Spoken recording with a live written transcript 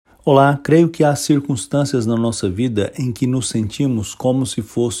Olá, creio que há circunstâncias na nossa vida em que nos sentimos como se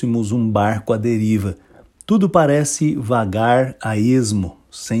fôssemos um barco à deriva. Tudo parece vagar a esmo,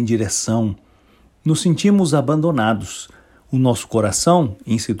 sem direção. Nos sentimos abandonados. O nosso coração,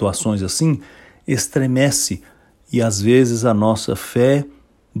 em situações assim, estremece e às vezes a nossa fé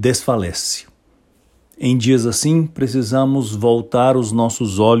desfalece. Em dias assim, precisamos voltar os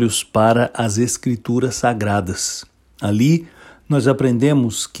nossos olhos para as Escrituras Sagradas. Ali, nós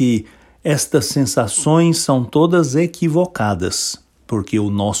aprendemos que estas sensações são todas equivocadas, porque o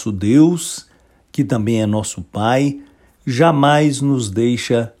nosso Deus, que também é nosso Pai, jamais nos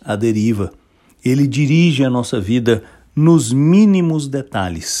deixa à deriva. Ele dirige a nossa vida nos mínimos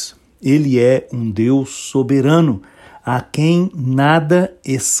detalhes. Ele é um Deus soberano, a quem nada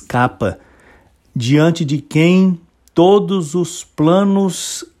escapa, diante de quem todos os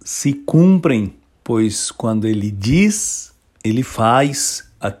planos se cumprem, pois quando Ele diz, Ele faz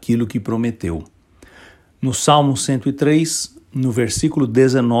aquilo que prometeu. No Salmo 103, no versículo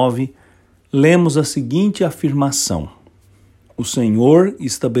 19, lemos a seguinte afirmação: O Senhor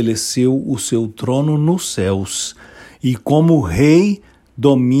estabeleceu o seu trono nos céus e como rei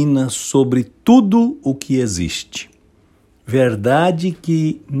domina sobre tudo o que existe. Verdade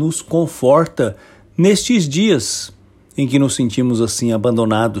que nos conforta nestes dias em que nos sentimos assim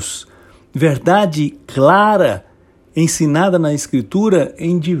abandonados. Verdade clara, ensinada na Escritura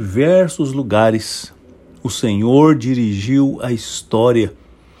em diversos lugares. O Senhor dirigiu a história.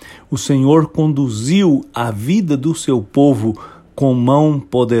 O Senhor conduziu a vida do seu povo com mão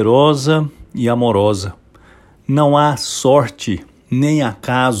poderosa e amorosa. Não há sorte nem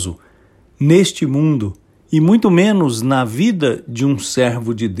acaso neste mundo e muito menos na vida de um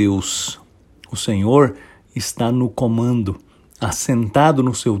servo de Deus. O Senhor está no comando. Assentado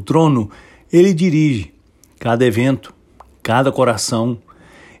no seu trono, Ele dirige cada evento, cada coração.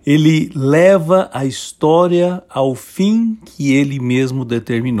 Ele leva a história ao fim que Ele mesmo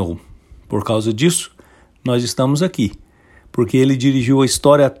determinou. Por causa disso, nós estamos aqui, porque Ele dirigiu a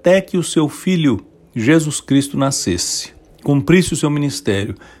história até que o seu Filho, Jesus Cristo, nascesse, cumprisse o seu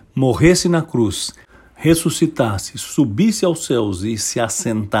ministério, morresse na cruz, ressuscitasse, subisse aos céus e se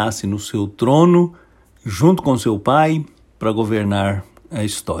assentasse no seu trono, junto com seu Pai, para governar a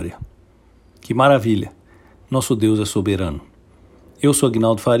história. Que maravilha! Nosso Deus é soberano. Eu sou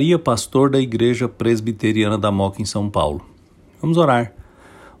Aguinaldo Faria, pastor da Igreja Presbiteriana da Moca em São Paulo. Vamos orar.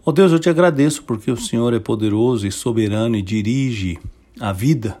 Ó Deus, eu te agradeço porque o Senhor é poderoso e soberano e dirige a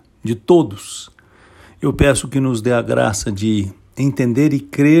vida de todos. Eu peço que nos dê a graça de entender e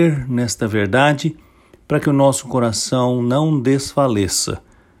crer nesta verdade para que o nosso coração não desfaleça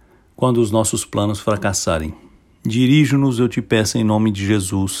quando os nossos planos fracassarem. Dirige-nos, eu te peço em nome de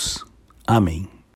Jesus. Amém.